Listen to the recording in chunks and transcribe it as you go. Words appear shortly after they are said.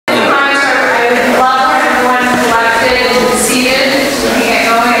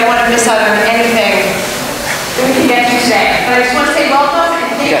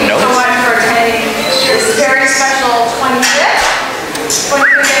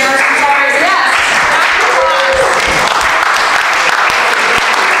Immersive Ciders, yes.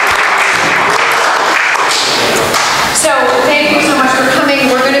 So thank you so much for coming.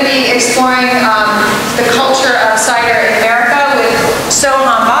 We're going to be exploring the culture of cider in America with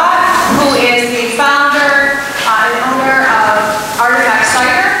Soham Bhatt, who is the founder and owner of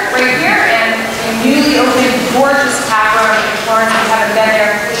Cider right here, and a newly opened gorgeous tap room in Florence. If you haven't been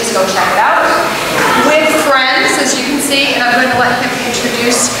there, please go check it out. With friends, as you can see, and I'm going to let him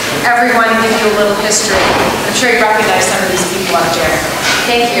introduce everyone and give you a little history. I'm sure you recognize some of these people up there.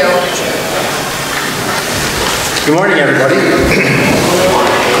 Thank you. Good morning, everybody.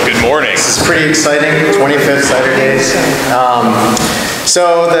 Good morning. This is pretty exciting, 25th Cider Days.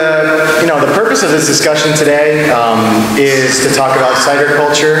 So the purpose of this discussion today is to talk about cider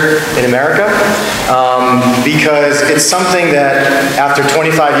culture in America, because it's something that after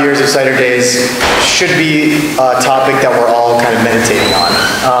 25 years of Cider Days should be a topic that we're all kind of meditating on.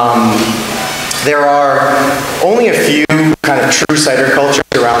 There are only a few kind of true cider cultures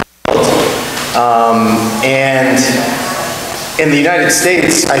around the world. And in the United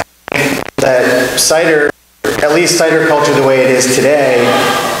States, I think that cider, at least cider culture the way it is today,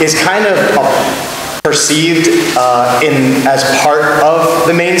 is kind of perceived as part of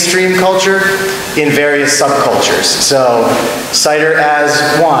the mainstream culture in various subcultures. So cider as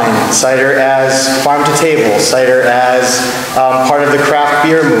wine, cider as farm to table, cider as part of the craft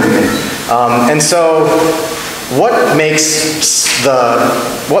beer movement. And so what makes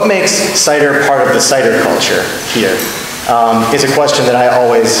cider part of the cider culture here is a question that I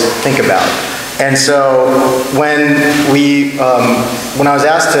always think about. And so when I was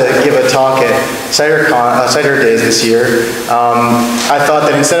asked to give a talk at Cider Days this year, I thought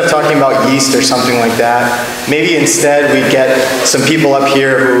that instead of talking about yeast or something like that, maybe instead we'd get some people up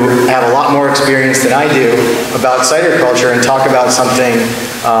here who have a lot more experience than I do about cider culture and talk about something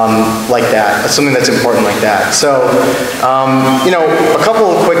like that, something that's important like that. So, a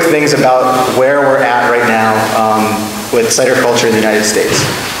couple of quick things about where we're at right now with cider culture in the United States.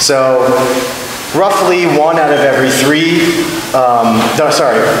 So, roughly 1 to 3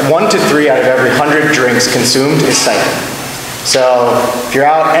 out of every 100 drinks consumed is cider. So, if you're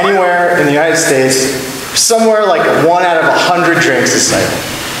out anywhere in the United States, somewhere like 1 out of 100 drinks is cider.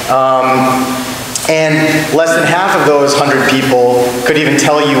 And less than half of those 100 people could even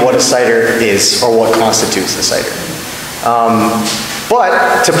tell you what a cider is or what constitutes a cider.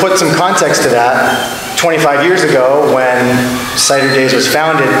 But to put some context to that, 25 years ago when Cider Days was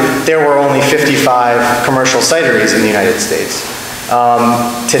founded, there were only 55 commercial cideries in the United States.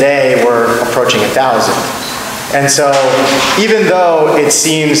 Today we're approaching 1,000. And so even though it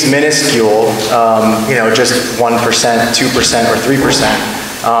seems minuscule, just 1%, 2%, or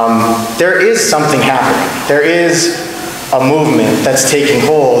 3%, there is something happening. There is a movement that's taking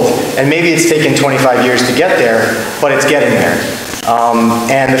hold, and maybe it's taken 25 years to get there, but it's getting there.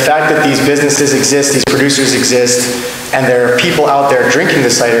 And the fact that these businesses exist, these producers exist, and there are people out there drinking the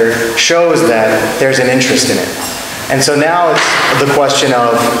cider shows that there's an interest in it. And so now it's the question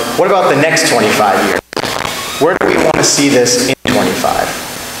of, what about the next 25 years? Where do we want to see this in 25?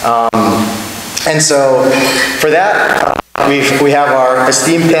 And so for that, we have our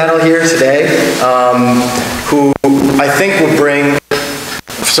esteemed panel here today, who I think will bring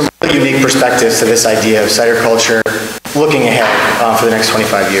some really unique perspectives to this idea of cider culture looking ahead for the next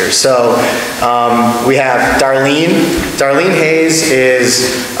 25 years. So we have Darlene. Darlene Haynes is,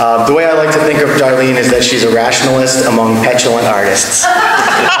 the way I like to think of Darlene is that she's a rationalist among petulant artists.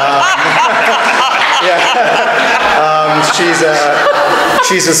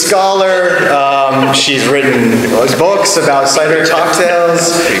 She's a scholar. She's written books about cider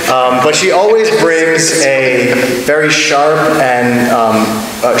cocktails, but she always brings a very sharp and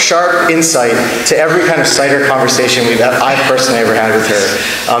sharp insight to every kind of cider conversation I've personally ever had with her.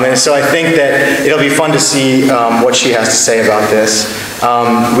 And so I think that it'll be fun to see what she has to say about this.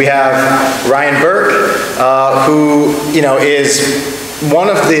 We have Ryan Burk, who is one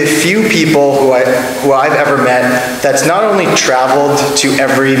of the few people who I've ever met that's not only traveled to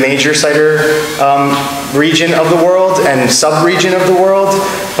every major cider region of the world and sub-region of the world,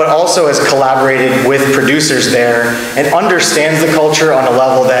 but also has collaborated with producers there and understands the culture on a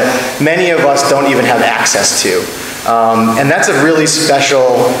level that many of us don't even have access to. And that's a really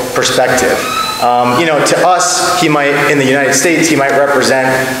special perspective. To us, in the United States, he might represent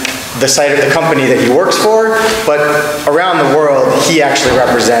the company that he works for, but around the world, he actually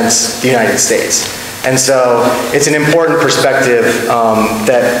represents the United States. And so it's an important perspective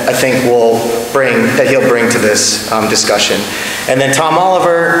that I think he'll bring to this discussion. And then Tom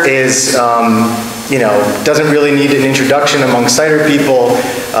Oliver is, doesn't really need an introduction among cider people.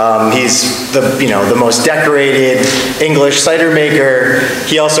 He's the most decorated English cider maker.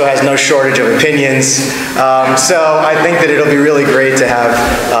 He also has no shortage of opinions. So I think that it'll be really great to have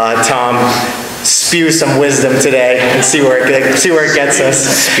Tom spew some wisdom today and see where it gets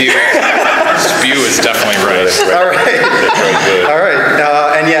us. Spew is definitely right. All right. All right.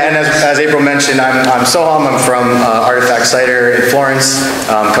 And as April mentioned, I'm Soham. I'm from Artifact Cider in Florence.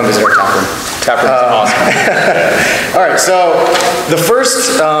 Come visit our taproom. Taproom's awesome. All right. So the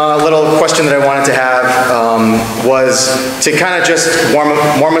first little question that I wanted to have was to kind of just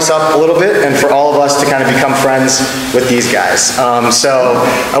warm us up a little bit, and for all of us to kind of become friends with these guys. So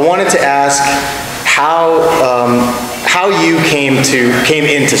I wanted to ask how you came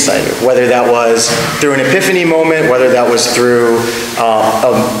into cider, whether that was through an epiphany moment, whether that was through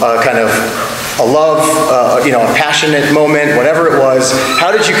a kind of a love, a passionate moment, whatever it was.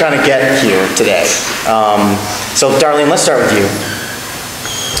 How did you kind of get here today? So Darlene, let's start with you.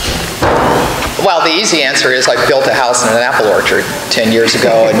 Well, the easy answer is I built a house in an apple orchard 10 years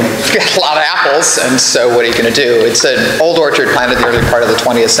ago and got a lot of apples, and so what are you going to do? It's an old orchard planted in the early part of the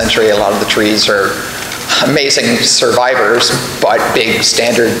 20th century. A lot of the trees are amazing survivors, but big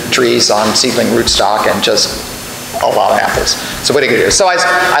standard trees on seedling rootstock and just a lot of apples. So what are you going to do? So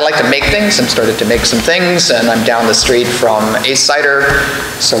I like to make things and started to make some things, and I'm down the street from Ace Cider,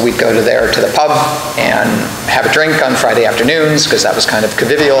 so we'd go there to the pub and have a drink on Friday afternoons because that was kind of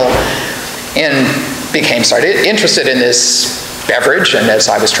convivial. And started interested in this beverage, and as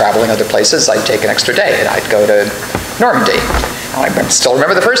I was traveling other places, I'd take an extra day, and I'd go to Normandy. I still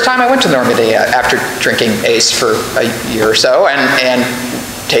remember the first time I went to Normandy after drinking Ace for a year or so, and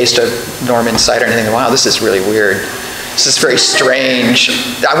taste a Norman cider and thinking, wow, this is really weird. This is very strange.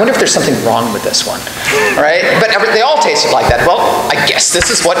 I wonder if there's something wrong with this one, right? But they all tasted like that. Well, I guess this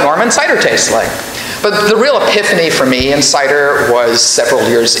is what Norman cider tastes like. But the real epiphany for me in cider was several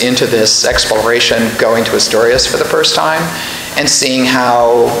years into this exploration, going to Asturias for the first time and seeing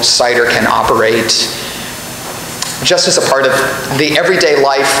how cider can operate just as a part of the everyday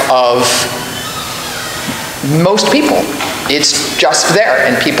life of most people. It's just there,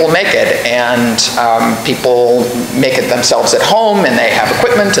 and people make it, and people make it themselves at home, and they have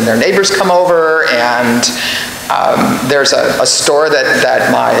equipment, and their neighbors come over, and there's a store that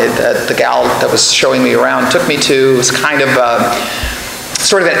the gal that was showing me around took me to. It was kind of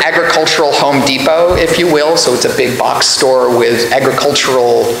sort of an agricultural Home Depot, if you will. So it's a big box store with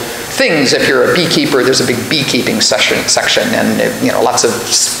agricultural things. If you're a beekeeper, there's a big beekeeping section, and lots of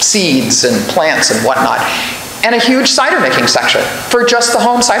seeds and plants and whatnot. And a huge cider making section for just the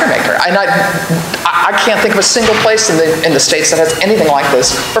home cider maker. And I can't think of a single place in the States that has anything like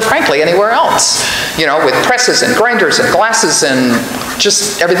this, or frankly, anywhere else. With presses and grinders and glasses and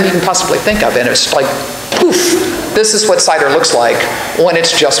just everything you can possibly think of. And it's like, poof, this is what cider looks like when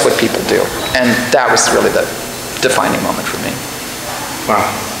it's just what people do. And that was really the defining moment for me. Wow.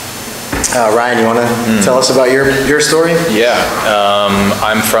 Ryan, you want to tell us about your story? Yeah,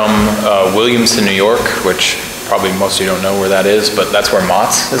 I'm from Williamston, New York, which probably most of you don't know where that is, but that's where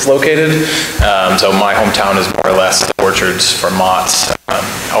Mott's is located. So my hometown is more or less the orchards for Mott's.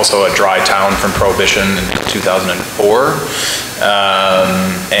 Also a dry town from Prohibition in 2004.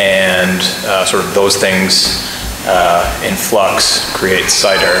 And sort of those things in flux creates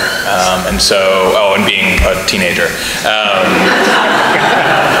cider. And being a teenager.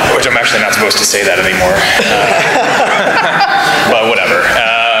 Which I'm actually not supposed to say that anymore. But whatever.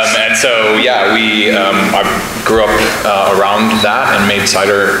 And so, yeah, I grew up around that and made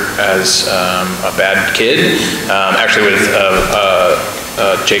cider as a bad kid. Actually with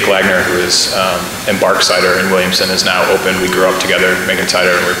Jake Lagner, who is in Burk Cider in Williamston, is now open. We grew up together making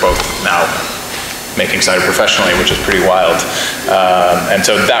cider, and we're both now making cider professionally, which is pretty wild. And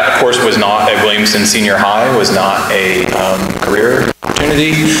so that, of course, was not at Williamston Senior High, was not a career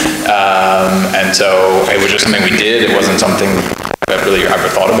opportunity. And so it was just something we did. It wasn't something that really ever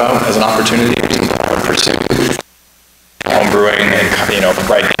thought about as an opportunity. It was something I would pursue. Home brewing and,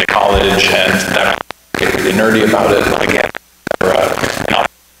 right into college, and that get really nerdy about it. Again, for an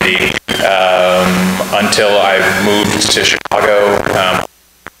opportunity. Until I moved to Chicago.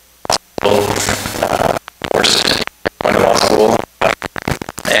 Went to law school,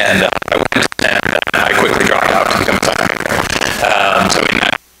 and I went, and I quickly dropped out to become a cider maker. So in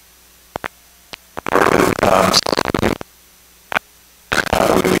that,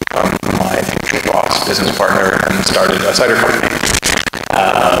 we become my future boss, business partner, and started a cider company.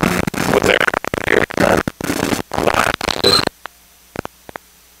 With their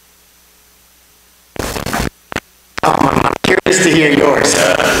I'm curious to hear yours.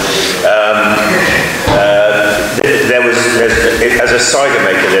 As a a cider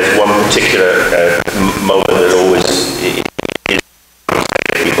maker, there's one particular moment that always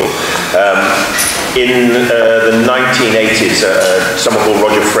people. In the 1980s, someone called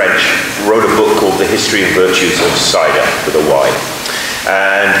Roger French wrote a book called The History and Virtues of Cider, with a Y.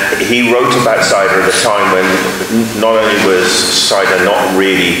 And he wrote about cider at a time when not only was cider not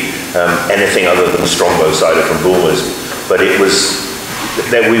really anything other than Strongbow cider from Bulmers, but it was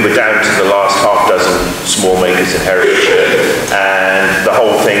that we were down to the last half dozen small makers in Herefordshire, and the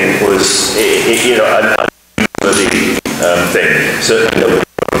whole thing was, you know, an unworthy thing. Certainly nobody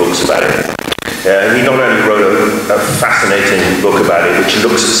wrote books about it. He not only wrote a fascinating book about it, which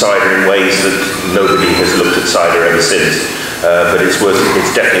looks at cider in ways that nobody has looked at cider ever since, but it's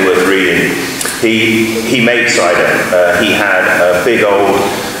definitely worth reading. He made cider. He had a big old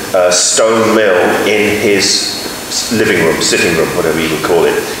stone mill in his living room, sitting room, whatever you would call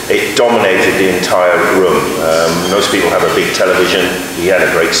it. It dominated the entire room. Most people have a big television. He had a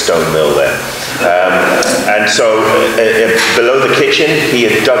great stone mill there. And so below the kitchen, he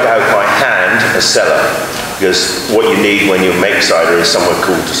had dug out by hand a cellar, because what you need when you make cider is somewhere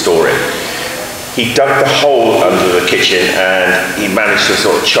cool to store it. He dug the hole under the kitchen and he managed to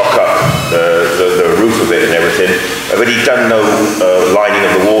sort of chock up the roof of it and everything, but he'd done no lining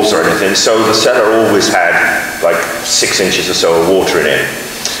of the walls or anything, so the cellar always had like 6 inches or so of water in it.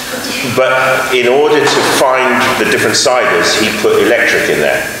 But in order to find the different ciders, he put electric in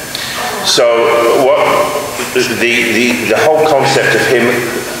there. So the whole concept of him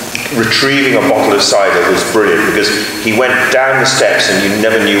retrieving a bottle of cider was brilliant, because he went down the steps and you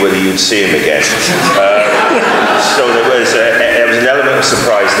never knew whether you'd see him again. So there was an element of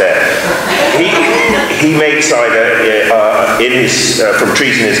surprise there. He made cider from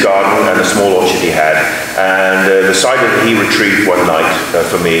trees in his garden and a small orchard he had, and the cider that he retrieved one night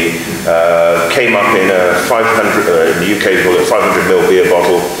for me came up in a 500, in the UK we call it a 500ml beer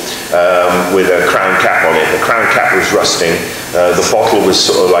bottle, with a crown cap on it. The crown cap was rusting. The bottle was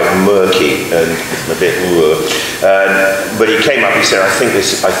sort of like murky and a bit but he came up, he said, I think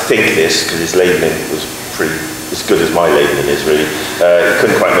this, because his labelling was pretty as good as my labelling is, really. He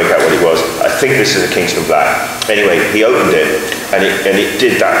couldn't quite make out what it was. I think this is a Kingston Black. Anyway, he opened it, and it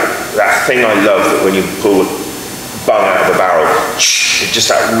did that thing I love, that when you pull the bung out of the barrel, just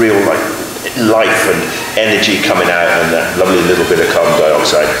that real life and energy coming out, and that lovely little bit of carbon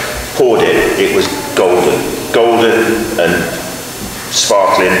dioxide. Poured it was golden and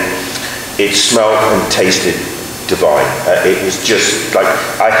sparkling. It smelled and tasted divine. It was just like,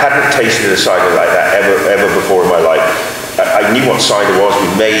 I hadn't tasted a cider like that ever before in my life. I knew what cider was.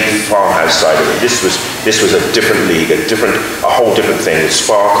 We made farmhouse cider. This was a different league, a whole different thing, with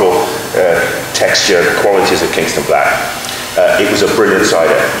sparkle, texture, qualities of Kingston Black. It was a brilliant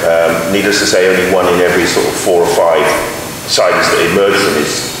cider. Needless to say, only one in every sort of 4 or 5 ciders that emerged from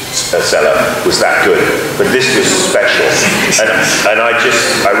his cellar was that good, but this was special, and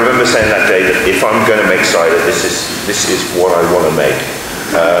I remember saying that day that if I'm going to make cider, this is what I want to make,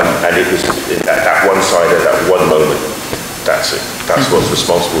 and it was that one cider, that one moment. That's it. That's what's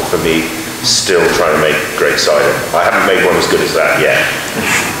responsible for me still trying to make great cider. I haven't made one as good as that yet.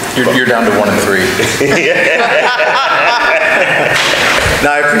 You're down to 1 and 3. No,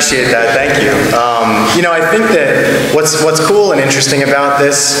 I appreciate that. Thank you. You know, I think that what's cool and interesting about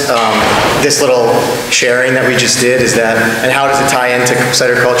this this little sharing that we just did is that, and how does it tie into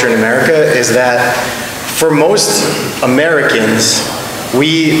cider culture in America, is that for most Americans,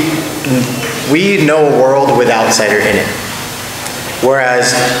 we know a world without cider in it.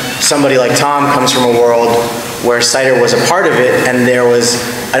 Whereas somebody like Tom comes from a world where cider was a part of it, and there was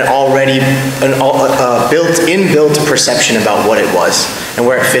an built perception about what it was and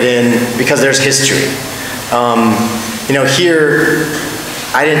where it fit in, because there's history. You know, here,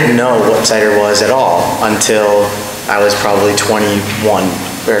 I didn't know what cider was at all until I was probably 21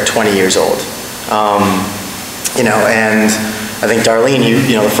 or 20 years old. You know, and I think Darlene,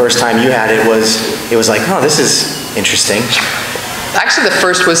 you know, the first time you had it was like, oh, this is interesting. Actually, the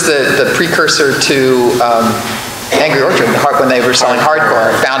first was the precursor to Angry Orchard, when they were selling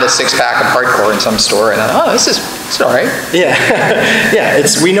hardcore. I found a 6-pack of hardcore in some store, and I thought, oh, this is all right. Yeah, yeah.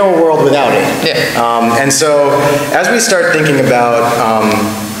 We know a world without it. Yeah. And so, as we start thinking about,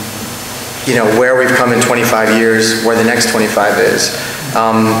 you know, where we've come in 25 years, where the next 25 is,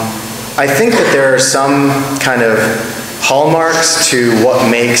 I think that there are some kind of hallmarks to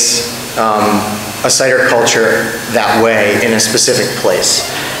what makes a cider culture that way in a specific place.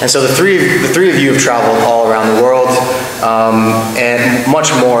 And so the three of you have traveled all around the world, and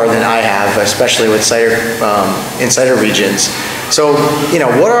much more than I have, especially with cider in cider regions. So, you know,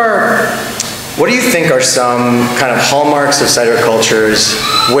 what are what do you think are some kind of hallmarks of cider cultures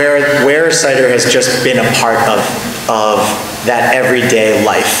where cider has just been a part of that everyday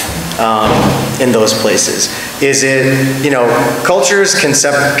life in those places? Is it, cultures can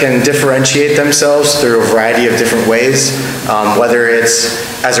differentiate themselves through a variety of different ways, whether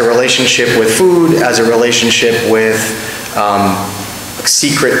it's as a relationship with food, as a relationship with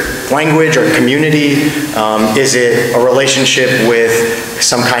secret language or community? Is it a relationship with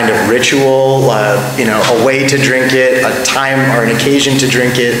some kind of ritual, a way to drink it, a time or an occasion to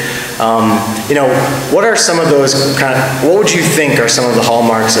drink it? What are some of those what would you think are some of the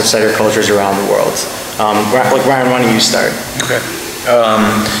hallmarks of cider cultures around the world? Ryan, why don't you start? Okay.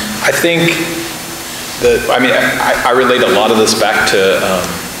 I think I relate a lot of this back to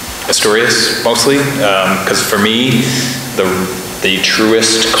Asturias, mostly, because for me, the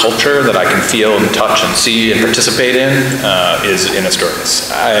truest culture that I can feel and touch and see and participate in is in Asturias.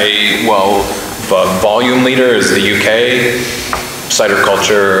 The volume leader is the UK. Cider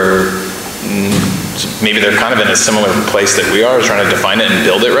culture, maybe they're kind of in a similar place that we are, trying to define it and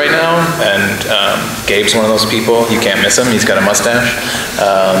build it right now. And Gabe's one of those people. You can't miss him. He's got a mustache.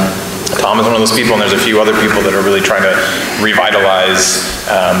 Tom is one of those people, and there's a few other people that are really trying to revitalize.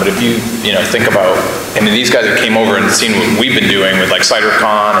 But if you think about, these guys that came over and seen what we've been doing with like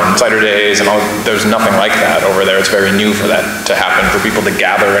CiderCon and Cider Days and all, there's nothing like that over there. It's very new for that to happen. For people to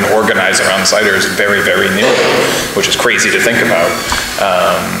gather and organize around cider is very, very new, which is crazy to think about.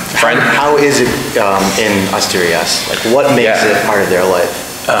 How is it in Asturias? Like, what makes it part of their life?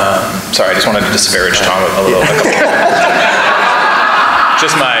 Sorry, I just wanted to disparage Tom a little bit.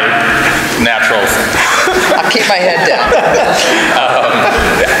 Just my natural. I'll keep my head down.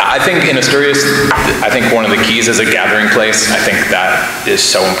 I think in Asturias, one of the keys is a gathering place. I think that is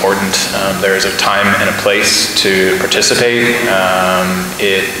so important. There is a time and a place to participate.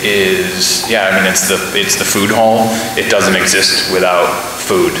 It is, it's the food hall. It doesn't exist without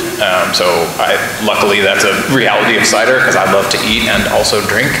food. Luckily that's a reality of cider, because I love to eat and also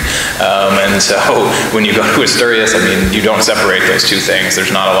drink. And so when you go to Asturias, you don't separate those two things.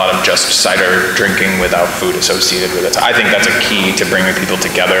 There's not a lot of just cider drinking without food associated with it. So I think that's a key to bringing people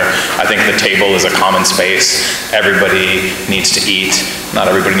together. I think the table is a common space. Everybody needs to eat. Not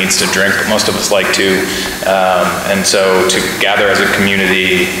everybody needs to drink. Most of us like to. And so to gather as a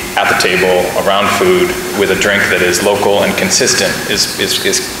community at the table around food with a drink that is local and consistent is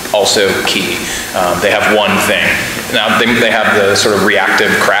also key. They have one thing. Now they have the sort of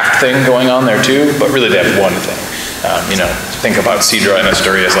reactive craft thing going on there too, but really they have one thing. Think about Sidra and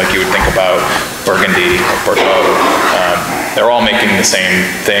Asturias like you would think about Burgundy or Bordeaux. They're all making the same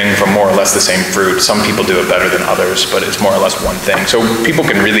thing from more or less the same fruit. Some people do it better than others, but it's more or less one thing. So people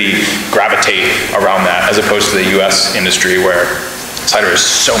can really gravitate around that, as opposed to the US industry where cider is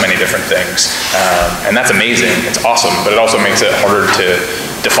so many different things. And that's amazing, it's awesome, but it also makes it harder to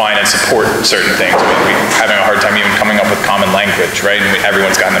define and support certain things. We're having a hard time even coming up with common language, right? And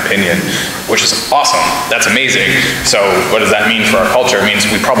everyone's got an opinion, which is awesome. That's amazing. So what does that mean for our culture? It means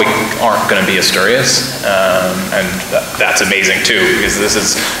we probably aren't going to be Asturias, and that's amazing too, because this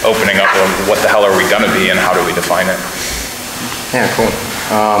is opening up of what the hell are we going to be and how do we define it? Yeah, cool.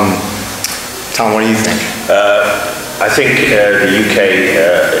 Tom, what do you think? I think the UK,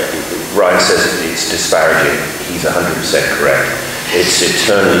 Ryan says it's disparaging. He's 100% correct. It's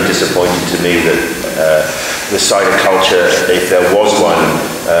eternally disappointing to me that the cider culture, if there was one,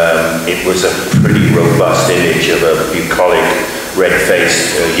 it was a pretty robust image of a bucolic,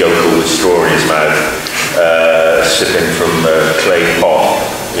 red-faced yokel with straw in his mouth, sipping from a clay pot,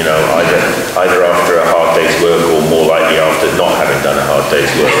 either after a hard day's work or more likely after not having done a hard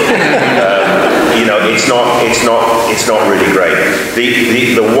day's work. It's not really great.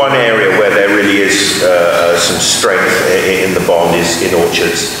 The one area where there really is some strength in the bond is in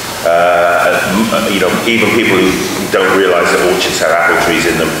orchards. Even people who don't realise that orchards have apple trees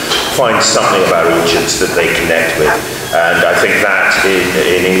in them find something about orchards that they connect with, and I think that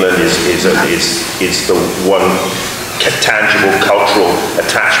in England is the one tangible cultural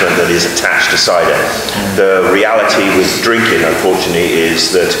attachment that is attached to cider. The reality with drinking, unfortunately,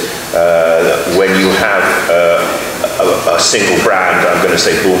 is that when you have a single brand, I'm going to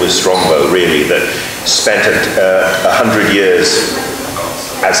say Bulmer's Strongbow, really, that spent 100 years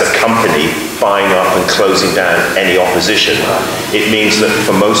as a company buying up and closing down any opposition, it means that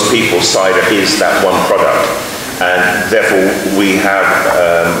for most people, cider is that one product. And therefore, we have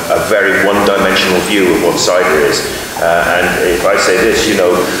a very one-dimensional view of what cider is. And if I say this,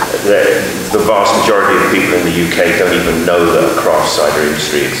 the vast majority of people in the UK don't even know that a craft cider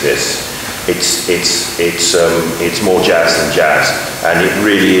industry exists. it's more jazz than jazz, and it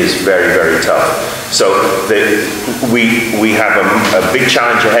really is very, very tough. So we have a big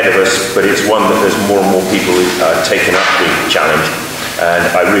challenge ahead of us, but it's one that there's more and more people taking up the challenge, and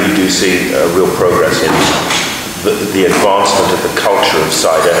I really do see real progress in the advancement of the culture of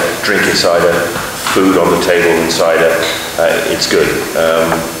cider, drinking cider, food on the table in cider. It's good.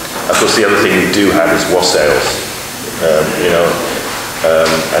 Of course, the other thing we do have is wassails,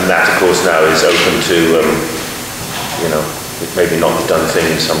 and that, of course, now is open to, maybe not the done thing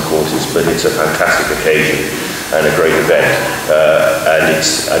in some quarters, but it's a fantastic occasion and a great event, and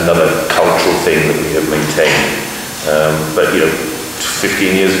it's another cultural thing that we have maintained. But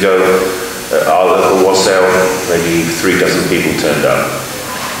 15 years ago, our local wassail, maybe 3 dozen people turned up.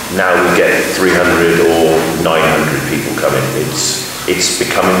 Now we get 300 or 900 people coming. It's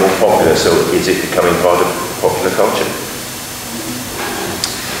becoming more popular, so is it becoming part of popular culture?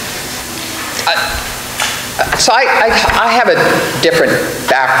 So I have a different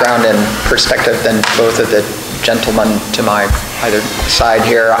background and perspective than both of the gentlemen to my either side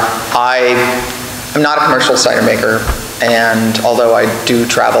here. I'm not a commercial cider maker, and although I do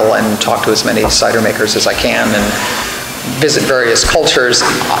travel and talk to as many cider makers as I can and visit various cultures,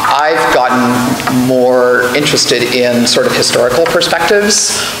 I've gotten more interested in sort of historical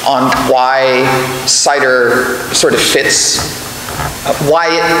perspectives on why cider sort of fits.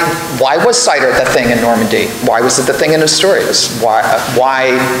 Why was cider the thing in Normandy? Why was it the thing in Asturias?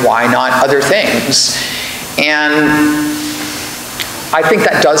 Why not other things? And I think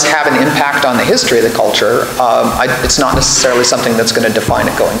that does have an impact on the history of the culture. It's not necessarily something that's going to define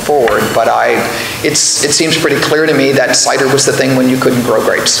it going forward, but it seems pretty clear to me that cider was the thing when you couldn't grow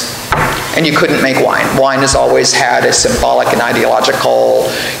grapes and you couldn't make wine. Wine has always had a symbolic and ideological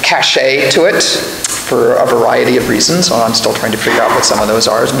cachet to it for a variety of reasons. Well, I'm still trying to figure out what some of those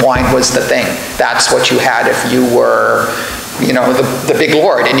are. Wine was the thing. That's what you had if you were, the big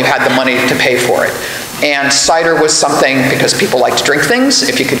lord and you had the money to pay for it. And cider was something, because people like to drink things,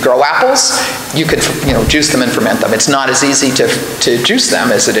 if you could grow apples, you could juice them and ferment them. It's not as easy to juice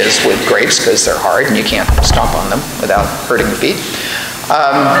them as it is with grapes, because they're hard and you can't stomp on them without hurting the feet.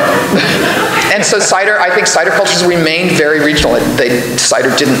 And so I think cider cultures remained very regional.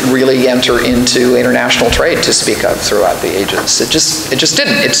 Cider didn't really enter into international trade to speak of throughout the ages. It just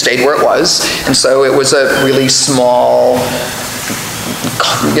didn't. It stayed where it was. And so it was a really small,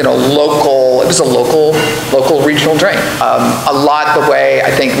 local regional drink. A lot the way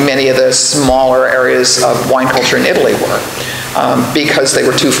I think many of the smaller areas of wine culture in Italy were. Because they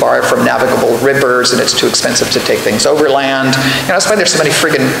were too far from navigable rivers and it's too expensive to take things overland. That's why there's so many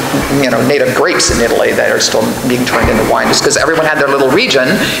friggin' native grapes in Italy that are still being turned into wine, just because everyone had their little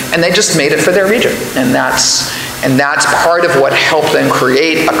region and they just made it for their region. And that's part of what helped them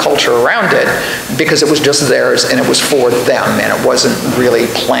create a culture around it, because it was just theirs and it was for them and it wasn't really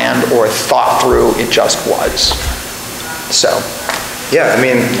planned or thought through, it just was. So. Yeah, I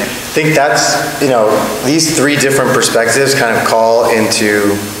think that's, these 3 different perspectives kind of call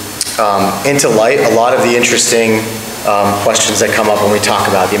into light a lot of the interesting questions that come up when we talk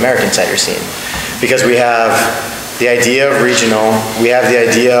about the American cider scene. Because we have the idea of regional, we have the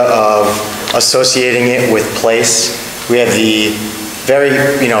idea of associating it with place, we have the very,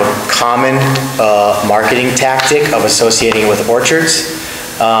 common marketing tactic of associating it with orchards,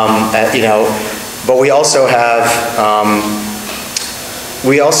 but we also have,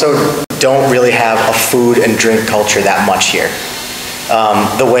 we also don't really have a food and drink culture that much here,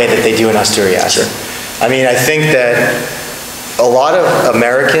 the way that they do in Asturias. Sure. I think that a lot of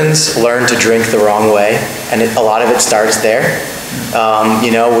Americans learn to drink the wrong way, and a lot of it starts there.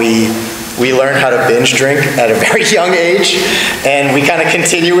 We learn how to binge drink at a very young age, and we kind of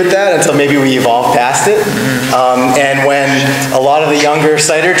continue with that until maybe we evolve past it. And when a lot of the younger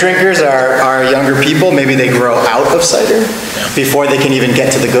cider drinkers are younger people, maybe they grow out of cider before they can even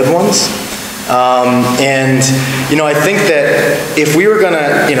get to the good ones. I think that if we were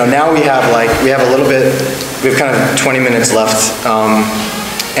gonna, now we have a little bit, we have kind of 20 minutes left,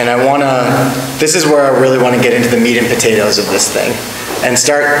 and this is where I really want to get into the meat and potatoes of this thing and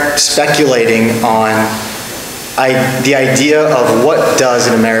start speculating on the idea of what does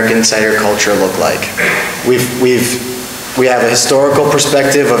an American cider culture look like. We have a historical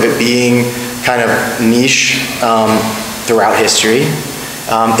perspective of it being kind of niche throughout history.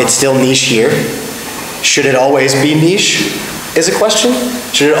 It's still niche here. Should it always be niche is a question.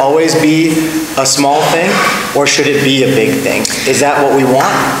 Should it always be a small thing, or should it be a big thing? Is that what we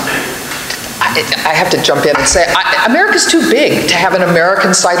want? I have to jump in and say, America's too big to have an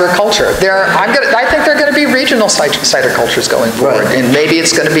American cider culture. I think there are going to be regional cider cultures going forward, and maybe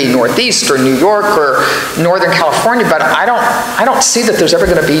it's going to be Northeast or New York or Northern California, but I don't see that there's ever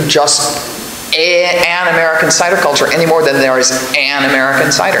going to be just an American cider culture any more than there is an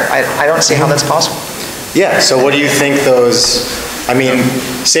American cider. I don't see how that's possible. Yeah, so what do you think those, I mean,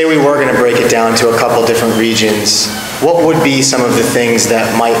 say we were going to break it down to a couple different regions, what would be some of the things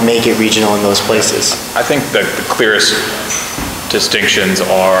that might make it regional in those places? I think that the clearest distinctions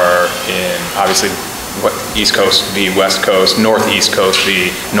are in, obviously, East Coast v. West Coast, Northeast Coast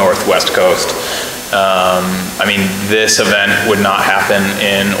v. Northwest Coast. I mean, this event would not happen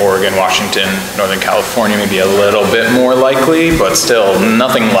in Oregon, Washington, Northern California, maybe a little bit more likely, but still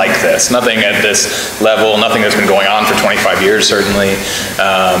nothing like this, nothing at this level, nothing that's been going on for 25 years, certainly.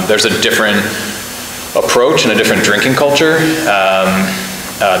 There's a different approach and a different drinking culture.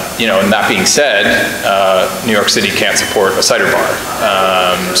 You know, and that being said, New York City can't support a cider bar.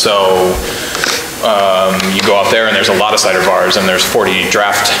 You go out there and there's a lot of cider bars and there's 40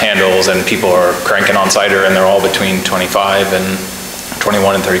 draft handles and people are cranking on cider and they're all between 25 and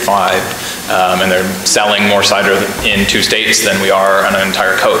 21 and 35. And they're selling more cider in 2 states than we are on an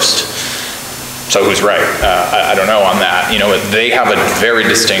entire coast. So who's right? I don't know on that. You know, they have a very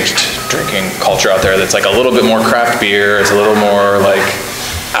distinct drinking culture out there that's like a little bit more craft beer. It's a little more like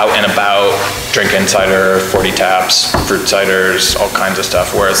out and about, drinking cider, 40 taps, fruit ciders, all kinds of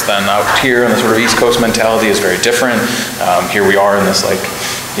stuff. Whereas then out here, in the sort of East Coast mentality is very different. Here we are in this like,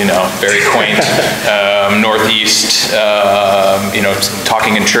 you know, very quaint Northeast, you know,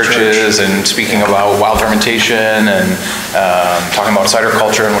 talking in churches and speaking about wild fermentation and talking about cider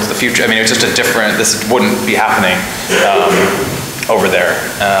culture and what's the future. I mean, it's just a different, this wouldn't be happening over there.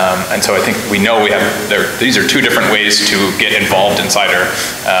 And so I think we know we have, these are 2 different ways to get involved in cider.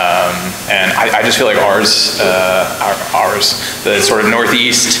 And I just feel like ours, the sort of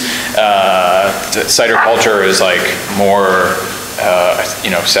Northeast cider culture is like more,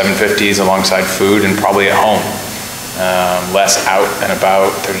 you know, 750s alongside food and probably at home. Less out and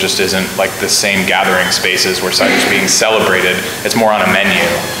about. There just isn't like the same gathering spaces where cider's being celebrated. It's more on a menu.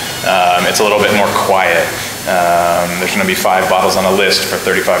 It's a little bit more quiet. There's going to be 5 bottles on a list for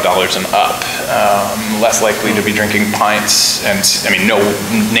 $35 and up. Less likely to be drinking pints. And I mean,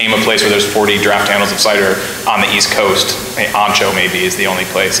 name a place where there's 40 draft handles of cider on the East Coast. Ancho maybe is the only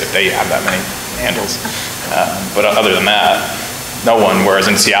place if they have that many handles. But other than that, no one. Whereas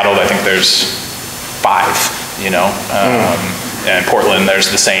in Seattle, I think there's 5. You know, and Portland,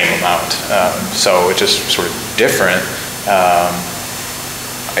 there's the same amount. So it's just sort of different.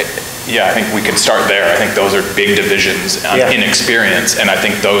 I think we could start there. I think those are big divisions in experience, and I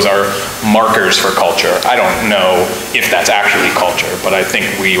think those are markers for culture. I don't know if that's actually culture, but I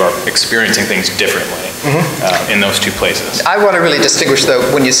think we are experiencing things differently in those 2 places. I want to really distinguish, though,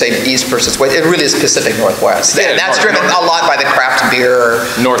 when you say East versus West, it really is Pacific Northwest. Yeah, and that's driven a lot by the craft beer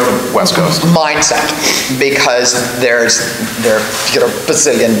North and West Coast mindset, because there are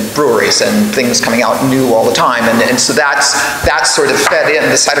bazillion breweries and things coming out new all the time, and so that's sort of fed in.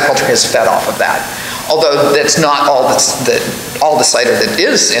 The cider culture has fed off of that. Although that's not all the cider that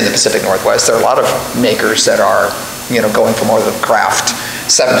is in the Pacific Northwest. There are a lot of makers that are, you know, going for more of the craft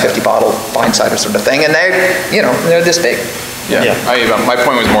 750 bottle fine cider sort of thing, and they're this big. Yeah. My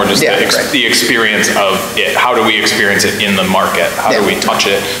point was more just the experience of it. How do we experience it in the market? How do we touch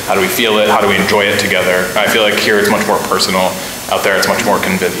it? How do we feel it? How do we enjoy it together? I feel like here it's much more personal. Out there, it's much more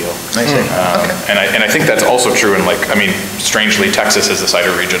convivial. I see. And I think that's also true in, like, I mean, strangely, Texas is the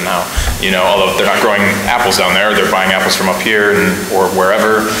cider region now. You know, although they're not growing apples down there, they're buying apples from up here or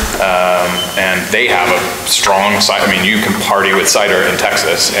wherever, and they have a strong cider. I mean, you can party with cider in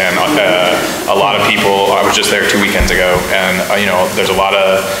Texas, and a lot of people. I was just there 2 weekends ago, and you know, there's a lot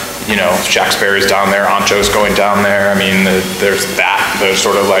of, you know, Jack's Berry's down there, Ancho's going down there. I mean, there's that. There's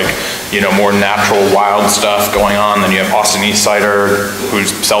sort of like, you know, more natural, wild stuff going on. Then you have Austin East Cider, who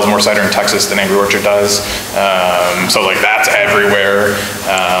sells more cider in Texas than Angry Orchard does. So like that's everywhere.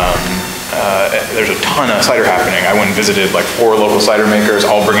 There's a ton of cider happening. I went and visited like 4 local cider makers,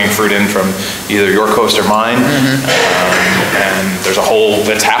 all bringing fruit in from either your coast or mine. And there's a whole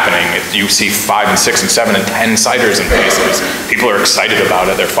that's happening. You see 5 and 6 and 7 and 10 ciders in places. People are excited about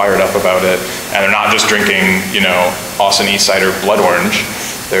it. They're fired up about it. And they're not just drinking, you know, Austin East Cider Blood Orange.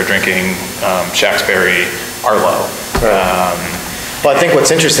 They're drinking Jack's Berry Arlo. Well, I think what's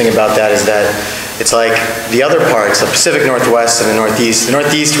interesting about that is that it's like the other parts, the Pacific Northwest and the Northeast. The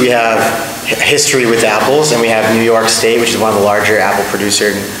Northeast, we have history with apples, and we have New York State, which is one of the larger apple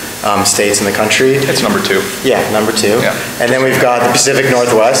producers, states in the country. It's number 2. Yeah, number 2. Yeah. And then we've got the Pacific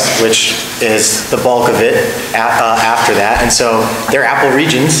Northwest, which is the bulk of it after that. And so they're apple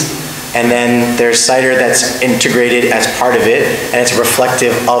regions. And then there's cider that's integrated as part of it, and it's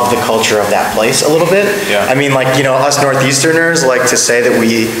reflective of the culture of that place a little bit. Yeah. I mean, like, us Northeasterners like to say that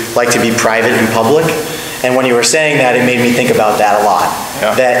we like to be private in public. And when you were saying that, it made me think about that a lot.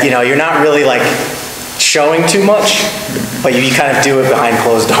 Yeah. That, you're not really like showing too much, but you kind of do it behind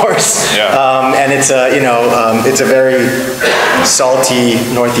closed doors. Yeah. And it's a, it's a very salty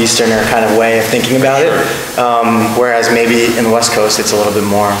Northeasterner kind of way of thinking about it. Whereas maybe in the West Coast, it's a little bit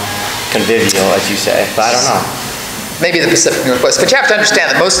more convivial, as you say, but I don't know. Maybe the Pacific Northwest, but you have to understand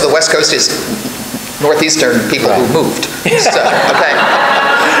that most of the West Coast is Northeastern people who moved. So, okay.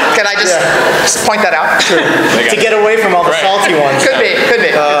 Can I just point that out? Sure. To get away from all the salty ones. Could be.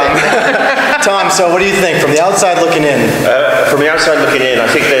 Tom, so what do you think from the outside looking in? From the outside looking in,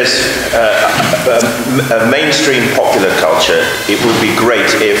 I think there's a mainstream popular culture. It would be great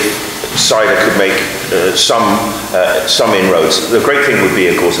if cider could make some inroads. The great thing would be,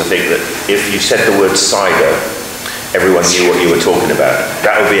 of course, I think that if you said the word cider, everyone knew what you were talking about.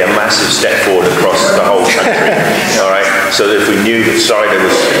 That would be a massive step forward across the whole country. All right. So that if we knew that cider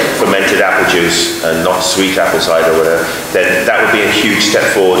was fermented apple juice and not sweet apple cider, or whatever, then that would be a huge step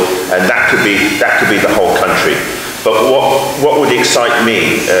forward, and that could be the whole country. But what would excite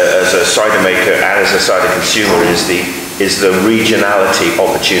me as a cider maker and as a cider consumer is the regionality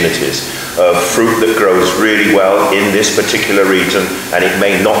opportunities of fruit that grows really well in this particular region, and it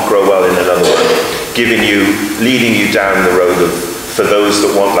may not grow well in another one, leading you down the road of, for those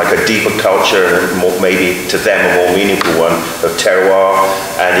that want like a deeper culture and maybe to them a more meaningful one of terroir,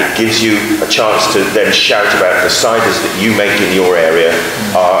 and it gives you a chance to then shout about the ciders that you make in your area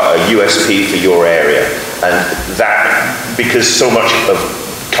are a USP for your area. And that, because so much of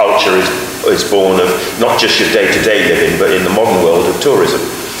culture is born of not just your day-to-day living, but in the modern world of tourism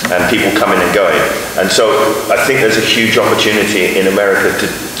and people coming and going. And so I think there's a huge opportunity in America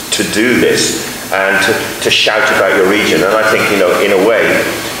to do this and to shout about your region. And I think, in a way,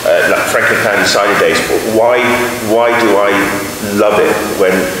 like Franklin County Cider Days, why do I love it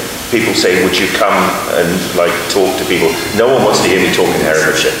when people say, would you come and like talk to people? No one wants to hear me talking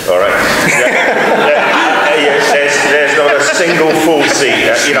Herefordshire, all right? There's not a single full seat.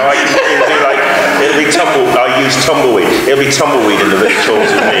 It'll be I use tumbleweed. It'll be tumbleweed in the village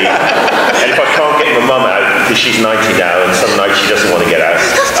halls with me. And if I can't get my mum out because she's 90 now and some nights she doesn't want to get out,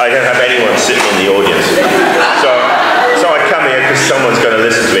 I don't have anyone sitting in the audience. So I come here because someone's going to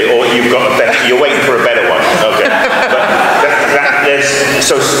listen to me, or you're waiting for a better one. Okay.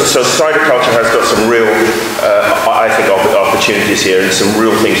 So cider culture has got some real, I think, opportunities here, and some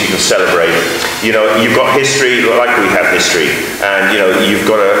real things you can celebrate. You've got history, like we have history, and you've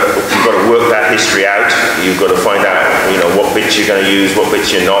got to work that history out. You've got to find out, what bits you're going to use, what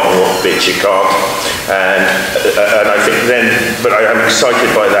bits you're not, and what bits you can't. And I think but I'm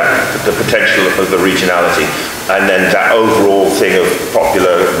excited by that, the potential of the regionality, and then that overall thing of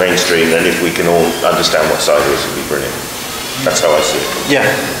popular mainstream. And if we can all understand what cider is, it would be brilliant. That's how I see it. Yeah.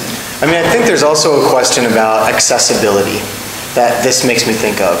 I mean, I think there's also a question about accessibility that this makes me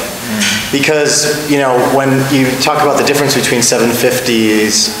think of. Because, when you talk about the difference between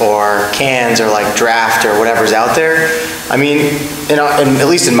 750s or cans or like draft or whatever's out there, I mean, and at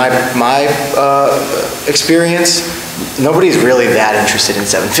least in my experience, nobody's really that interested in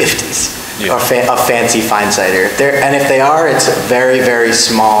 750s or fancy fine cider. And if they are, it's a very, very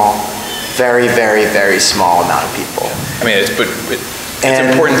small, very, very, very small amount of people. I mean, it's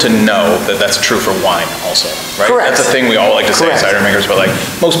important to know that that's true for wine also, right? Correct. That's a thing we all like to say as cider makers, but like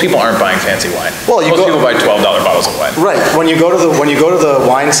most people aren't buying fancy wine. Well, most people buy $12 bottles of wine. Right. When you go to the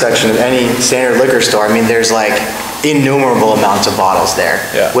wine section of any standard liquor store, I mean, there's like innumerable amounts of bottles there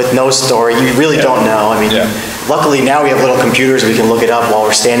with no story. You really don't know. I mean, luckily now we have little computers, we can look it up while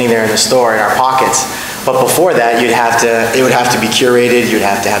we're standing there in the store in our pockets. But before that, it would have to be curated. You'd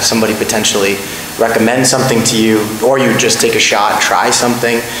have to have somebody potentially recommend something to you, or you just take a shot, try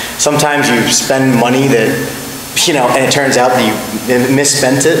something. Sometimes you spend money that, and it turns out that you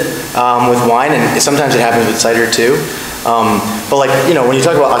misspent it with wine, and sometimes it happens with cider too. But like, when you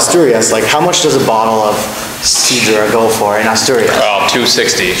talk about Asturias, like how much does a bottle of Cider go for in Asturias? Well,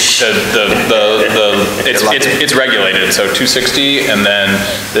 $2.60. It's regulated, so $2.60, and then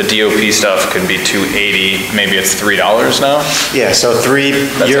the DOP stuff can be $2.80. Maybe it's $3 now. Yeah, so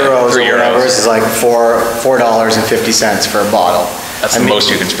 €3 or whatever is like $4.50 for a bottle. That's the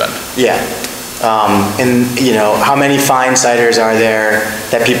most you can spend. Yeah. And how many fine ciders are there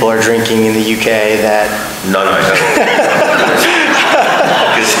that people are drinking in the UK that... None, I don't.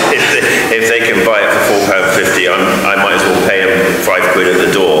 50, I might as well pay him £5 at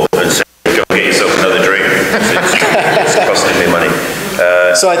the door and say, go get yourself another drink. It's costing me money.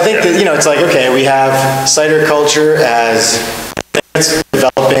 So I think that, it's like, okay, we have cider culture as things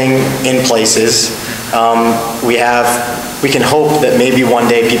developing in places. We can hope that maybe one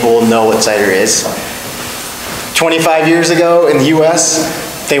day people will know what cider is. 25 years ago in the US,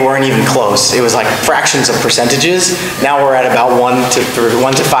 they weren't even close. It was like fractions of percentages. Now we're at about 1 to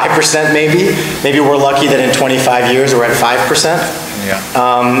 5% maybe. Maybe we're lucky that in 25 years we're at 5%. Yeah.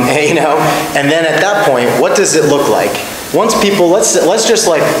 And then at that point, what does it look like? Once people, let's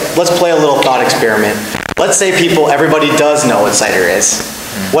play a little thought experiment. Let's say everybody does know what cider is.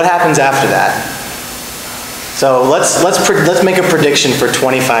 What happens after that? So let's make a prediction for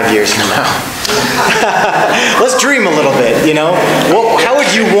 25 years from now. Let's dream a little bit, Well, how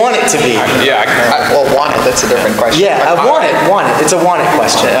would you want it to be? Well, want it, that's a different question. Yeah, want it. It's a want it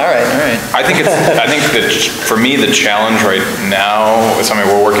question. All right. I think that for me, the challenge right now, something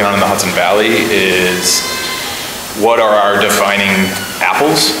we're working on in the Hudson Valley, is what are our defining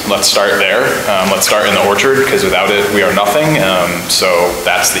apples? Let's start there. Let's start in the orchard, because without it, we are nothing. So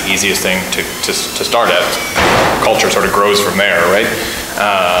that's the easiest thing to start at. Culture sort of grows from there, right?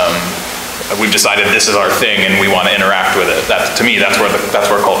 We've decided this is our thing, and we want to interact with it. To me, that's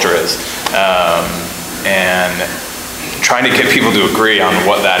where culture is. And trying to get people to agree on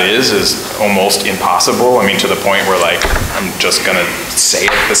what that is almost impossible. I mean, to the point where I'm just gonna say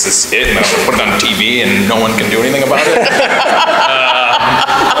it, this is it, and I'm gonna put it on TV and no one can do anything about it.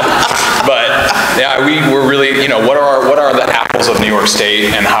 But yeah, we're really, what are the apples of New York State,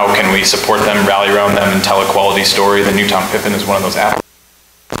 and how can we support them, rally around them, and tell a quality story? The Newtown Pippin is one of those apples.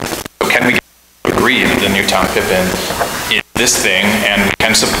 So can we agree that the Newtown Pippin is this thing, and we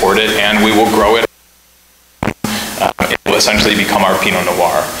can support it, and we will grow it? It will essentially become our Pinot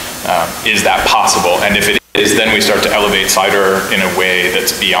Noir. Is that possible? And if it is, then we start to elevate cider in a way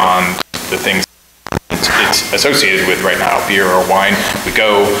that's beyond the things it's associated with right now, beer or wine. We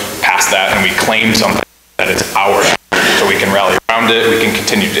go past that and we claim something that is ours. So we can rally around it, we can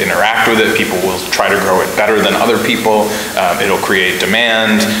continue to interact with it, people will try to grow it better than other people, it'll create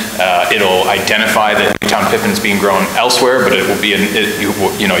demand, it'll identify that Newtown Pippin is being grown elsewhere, but it will be,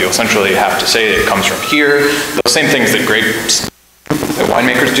 you'll essentially have to say it comes from here. Those same things that grapes, that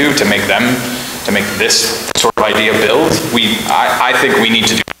winemakers do to make this sort of idea build, I think we need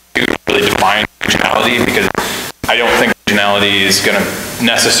to really define regionality, because I don't think regionality is going to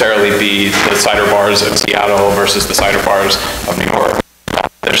necessarily be the cider bars of Seattle versus the cider bars of New York.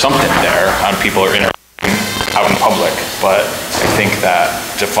 There's something there, people are interacting out in public, but I think that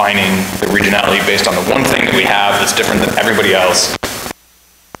defining the regionality based on the one thing that we have that's different than everybody else,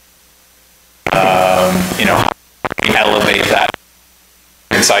 we elevate that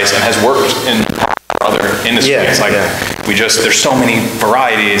concise, and has worked in other industries. There's so many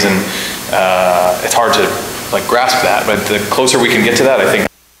varieties, and it's hard to grasp that, but the closer we can get to that, I think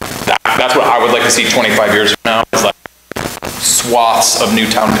that's what I would like to see 25 years from now, is swaths of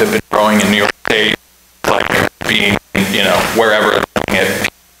Newtown Pippin growing in New York State, being, wherever it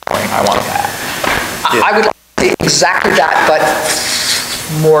going. I want that. I would like to see exactly that, but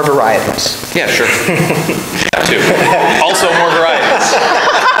more varieties. Yeah, sure. That too. Also more varieties.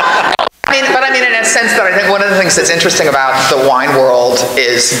 But in a sense that I think one of the things that's interesting about the wine world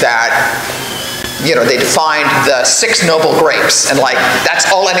is that they defined the 6 noble grapes, and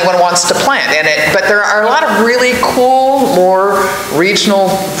that's all anyone wants to plant. But there are a lot of really cool, more regional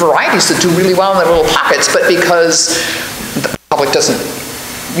varieties that do really well in their little pockets, but because the public doesn't,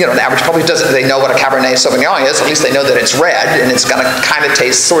 the average public doesn't, they know what a Cabernet Sauvignon is, at least they know that it's red, and it's gonna kind of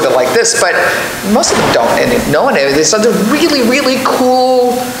taste sort of like this, but most of them don't know any of these other really, really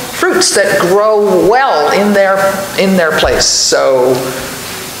cool fruits that grow well in their place. So,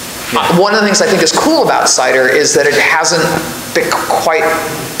 one of the things I think is cool about cider is that it hasn't quite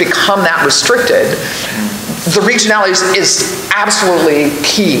become that restricted. The regionality is absolutely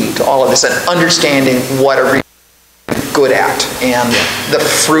key to all of this, and understanding what a region is good at, and the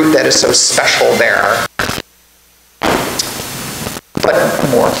fruit that is so special there. But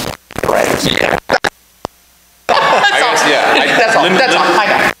more, right? Yeah. That's all. I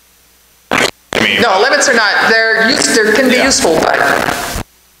know. No, limits are not. They can be useful, but.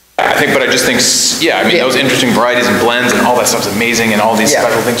 But I just think, those interesting varieties and blends and all that stuff's amazing, and all these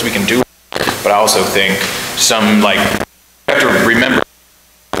special things we can do. But I also think we have to remember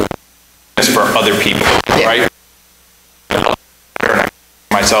this for other people, right?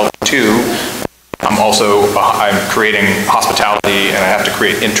 Myself too. I'm creating hospitality, and I have to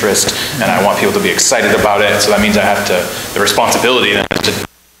create interest, and I want people to be excited about it. So that means the responsibility then is to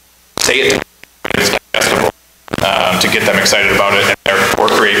say it as digestible get them excited about it, and therefore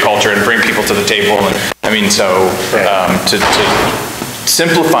create culture and bring people to the table. And I mean, so to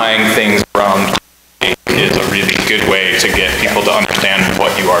simplifying things around is a really good way to get people to understand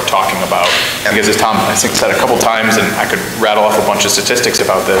what you are talking about. Because as Tom, I think, said a couple times, and I could rattle off a bunch of statistics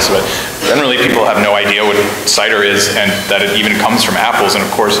about this, but generally people have no idea what cider is and that it even comes from apples. And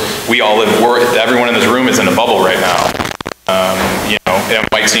of course, everyone in this room is in a bubble right now. You know, it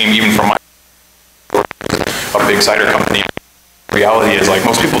might seem, even from a big cider company, reality is like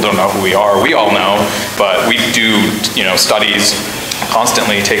most people don't know who we are. We all know, but we do, you know, studies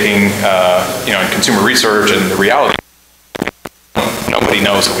constantly taking, you know, consumer research, and the reality, nobody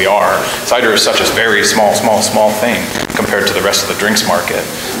knows who we are. Cider is such a very small thing compared to the rest of the drinks market.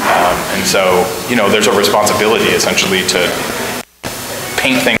 And so, you know, there's a responsibility essentially to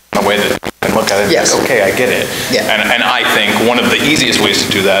paint things in a way that you can look at it and say, okay, I get it. Yeah. And I think one of the easiest ways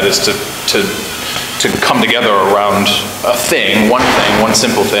to do that is to come together around a thing, one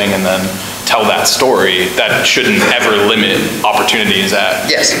simple thing, and then tell that story. That shouldn't ever limit opportunities at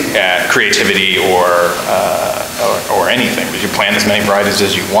creativity or anything. Because you plant as many varieties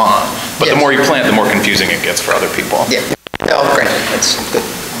as you want, but the more you plant, the more confusing it gets for other people. Yeah. Oh, great. That's good.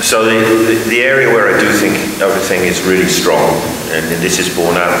 So the area where I do think everything is really strong, and this is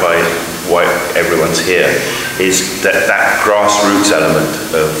borne out by why everyone's here, is that grassroots element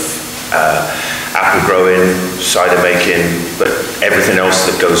of apple growing, cider making, but everything else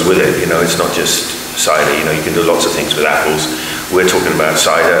that goes with it. You know, it's not just cider. You know, you can do lots of things with apples. We're talking about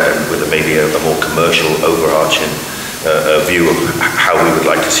cider, and with maybe a more commercial, overarching view of how we would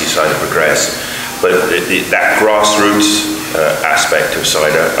like to see cider progress. But that grassroots aspect of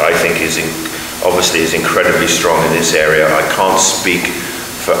cider, I think, obviously is incredibly strong in this area. I can't speak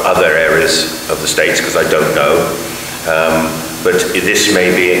for other areas of the States because I don't know. But this may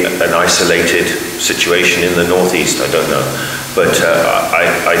be an isolated situation in the Northeast, I don't know. But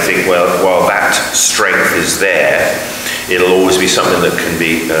I think, well, while that strength is there, it'll always be something that can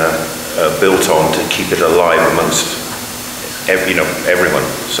be built on to keep it alive amongst everyone.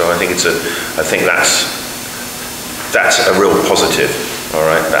 So I think that's a real positive, all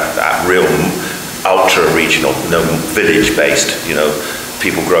right? That real ultra-regional, village-based, you know,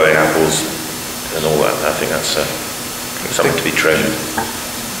 people growing apples and all that. I think that's something to be treasured.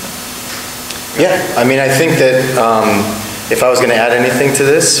 Yeah, I mean, I think that if I was going to add anything to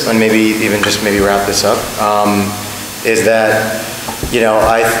this, and maybe even just wrap this up, is that, you know,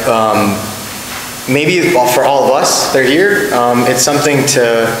 maybe for all of us that are here, it's something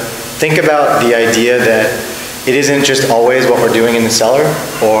to think about the idea that it isn't just always what we're doing in the cellar,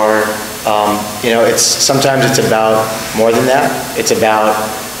 or, you know, sometimes it's about more than that. It's about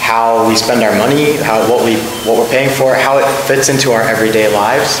how we spend our money, what we're paying for, how it fits into our everyday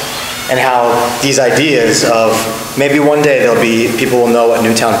lives, and how these ideas of maybe one day people will know what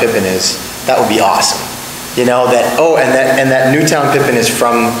Newtown Pippin is. That would be awesome. You know, and that Newtown Pippin is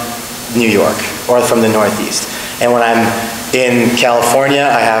from New York or from the Northeast. And when I'm in California,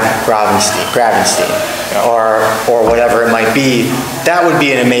 I have Gravenstein, or whatever it might be. That would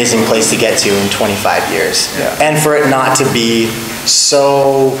be an amazing place to get to in 25 years. Yeah. And for it not to be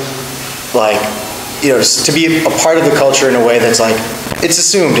so, like, you know, to be a part of the culture in a way that's like, it's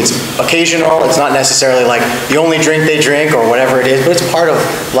assumed, it's occasional, it's not necessarily like the only drink they drink or whatever it is, but it's part of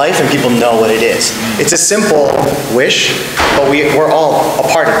life and people know what it is. It's a simple wish, but we're all a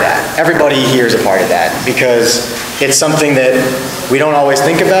part of that. Everybody here is a part of that because it's something that we don't always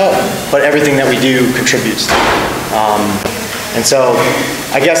think about, but everything that we do contributes to. And so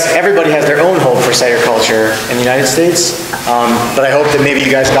I guess everybody has their own hope for cider culture in the United States, but I hope that maybe you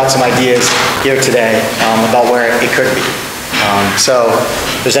guys got some ideas here today about where it could be. So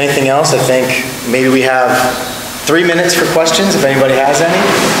if there's anything else, I think maybe we have 3 minutes for questions if anybody has any.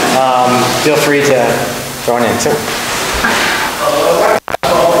 Feel free to throw it in too.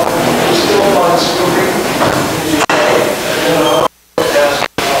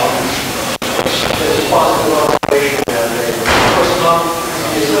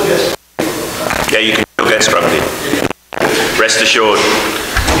 Yeah, you can still get scrumpy. Rest assured.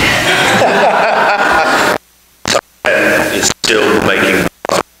 It's still making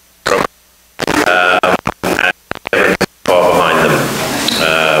and far behind them.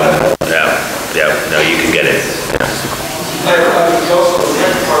 No, you can get it.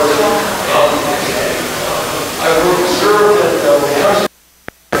 I would observe that when it comes to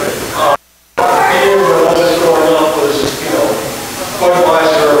beer, when I was growing up, was, you know,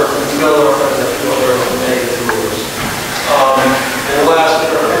 Budweiser, Miller, and other mega brewers. In the last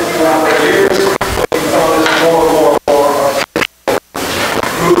 50 years, what we found is more and more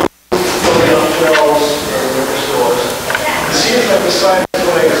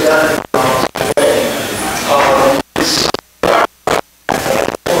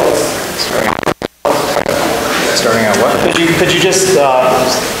Could you just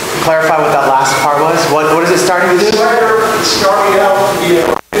clarify what that last part was? What is it starting to do? Cider is starting out to be an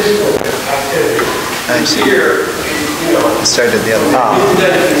artisanal activity. I see. Here, you know, It started the other way.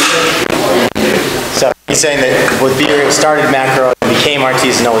 So he's saying that with beer, it started macro and became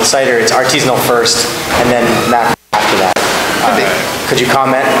artisanal. With cider, it's artisanal first and then macro after that. Could you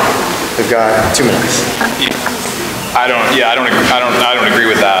comment? We've got 2 minutes. I don't agree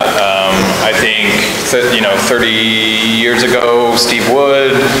with that. I think that, 30 years ago, Steve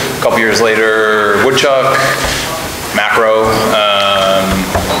Wood, a couple years later, Woodchuck, macro,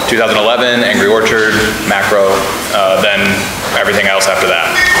 2011, Angry Orchard, macro, then everything else after that.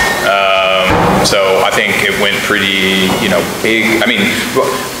 So I think it went pretty, big. I mean,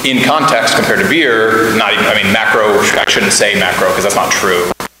 in context compared to beer, macro, I shouldn't say macro because that's not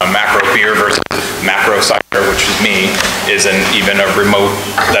true. Macro beer versus macro cider, which is me, isn't even a remote,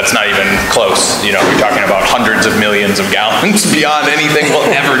 that's not even close. You're talking about hundreds of millions of gallons beyond anything we'll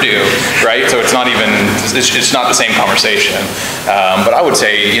ever do, right? So it's not even, it's not the same conversation. But I would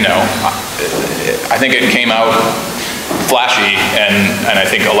say, I think it came out flashy, and I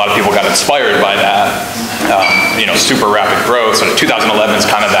think a lot of people got inspired by that, super rapid growth. So 2011 is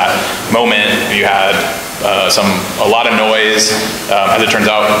kind of that moment. You had a lot of noise. As it turns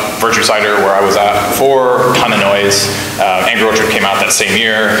out, Virtue Cider, where I was at before, ton of noise. Angry Orchard came out that same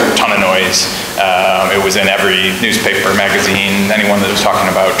year, ton of noise. It was in every newspaper, magazine, anyone that was talking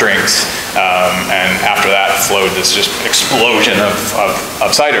about drinks. And after that flowed this just explosion of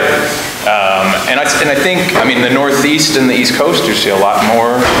cider. And I think, the Northeast and the East Coast, you see a lot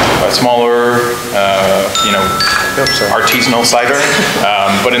more smaller, artisanal cider.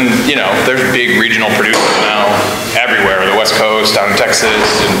 But there's big regional producers now everywhere. The West Coast, down in Texas,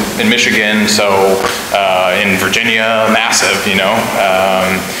 in Michigan, so in Virginia, massive.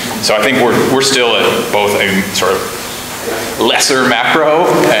 So I think we're still at both a sort of lesser macro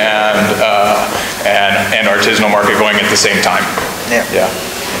and artisanal market going at the same time. Yeah.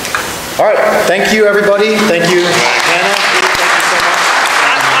 All right. Thank you, everybody. Thank you, Hannah.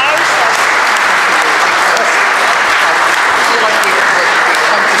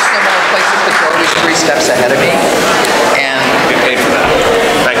 Three steps ahead of me.